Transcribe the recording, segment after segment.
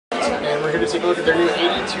we're here to take a look at their new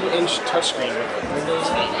 82-inch touchscreen with Windows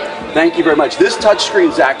 8. Thank you very much. This touchscreen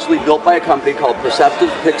is actually built by a company called Perceptive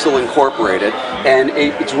Pixel Incorporated, and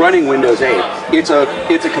it's running Windows 8. It's a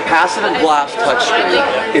capacitive glass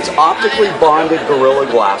touchscreen. It's optically bonded Gorilla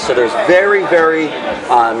Glass, so there's very, very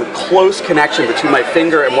close connection between my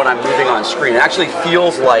finger and what I'm moving on screen. It actually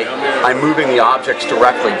feels like I'm moving the objects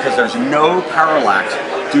directly because there's no parallax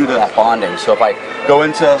due to that bonding. So if I go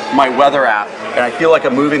into my weather app and I feel like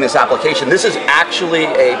I'm moving this application, this is actually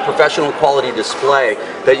a professional quality display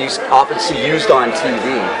that you often see used on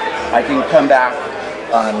TV. I can come back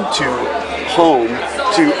to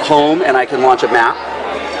home and I can launch a map.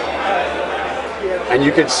 And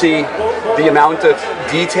you can see the amount of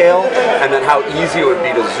detail and then how easy it would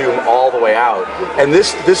be to zoom all the way out. And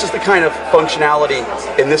this is the kind of functionality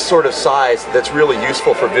in this sort of size that's really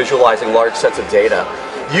useful for visualizing large sets of data.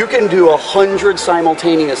 You can do 100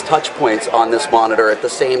 simultaneous touch points on this monitor at the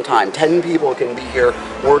same time. 10 people can be here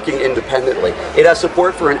working independently. It has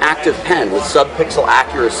support for an active pen with sub-pixel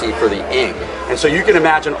accuracy for the ink. And so you can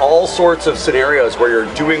imagine all sorts of scenarios where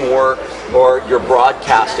you're doing work or you're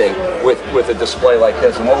broadcasting with a display like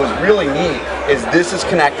this. And what was really neat is this is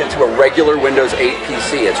connected to a regular Windows 8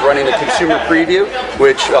 PC. It's running the consumer preview,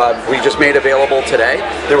 which we just made available today.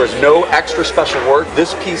 There was no extra special work.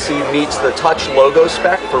 This PC meets the touch logo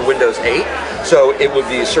spec for Windows 8. So it would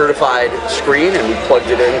be a certified screen, and we plugged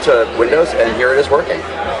it into Windows, and here it is working.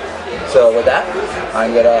 So with that,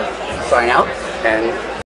 I'm going to sign out and